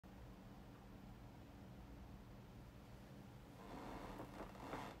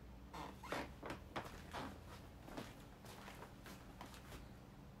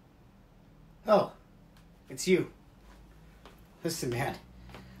Oh, it's you. Listen, man,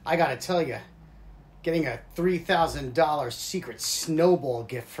 I gotta tell you, getting a $3,000 secret snowball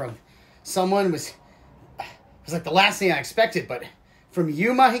gift from someone was like the last thing I expected, but from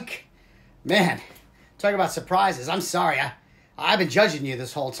you, Mike, man, talk about surprises. I'm sorry, I've been judging you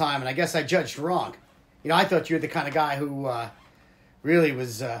this whole time, and I guess I judged wrong. You know, I thought you were the kind of guy who really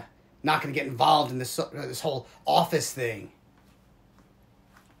was not going to get involved in this whole office thing.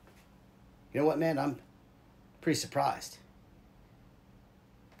 You know what, man? I'm pretty surprised.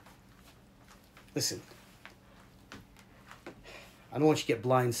 Listen, I don't want you to get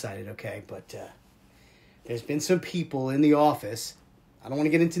blindsided, okay? But there's been some people in the office, I don't want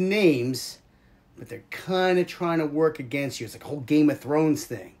to get into names, but they're kind of trying to work against you. It's like a whole Game of Thrones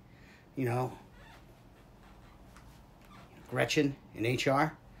thing, you know? Gretchen in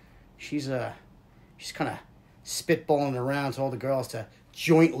HR, she's kind of spitballing around to all the girls to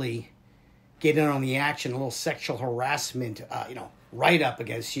jointly get in on the action, a little sexual harassment, write-up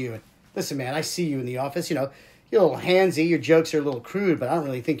against you. And listen, man, I see you in the office. You know, you're a little handsy, your jokes are a little crude, but I don't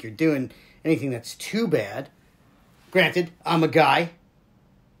really think you're doing anything that's too bad. Granted, I'm a guy,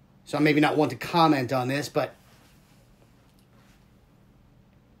 so I'm maybe not one to comment on this, but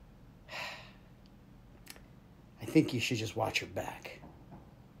I think you should just watch your back.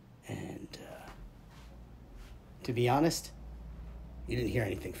 And to be honest, you didn't hear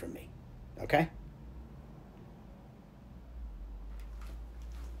anything from me. Okay?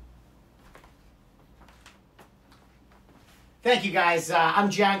 Thank you, guys. I'm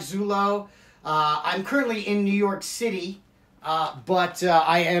Jack Zulo. I'm currently in New York City, but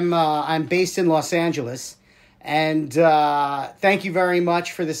I'm based in Los Angeles. And thank you very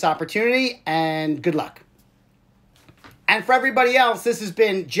much for this opportunity, and good luck. And for everybody else, this has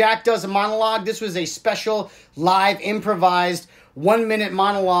been Jack Does a Monologue. This was a special, live, improvised, 1-minute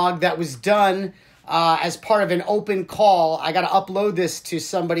monologue that was done as part of an open call. I got to upload this to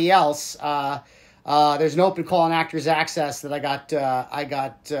somebody else. There's an open call on Actors Access that I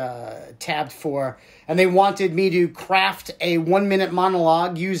got tabbed for, and they wanted me to craft a 1-minute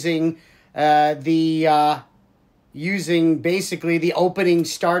monologue using basically the opening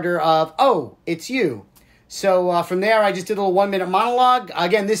starter of "Oh, It's You." So from there, I just did a little 1-minute monologue.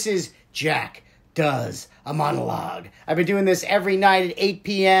 Again, this is Jack Does a Monologue. I've been doing this every night at 8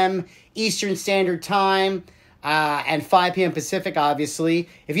 p.m. Eastern Standard Time and 5 p.m. Pacific, obviously.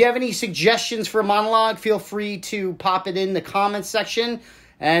 If you have any suggestions for a monologue, feel free to pop it in the comments section.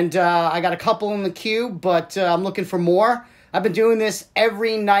 And I got a couple in the queue, but I'm looking for more. I've been doing this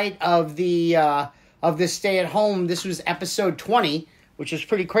every night of this stay at home. This was episode 20. Which is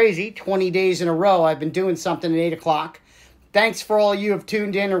pretty crazy. 20 days in a row, I've been doing something at 8 o'clock. Thanks for all you who have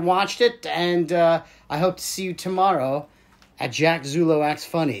tuned in or watched it, and I hope to see you tomorrow at Jack Zulo Acts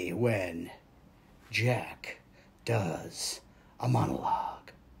Funny when Jack does a monologue.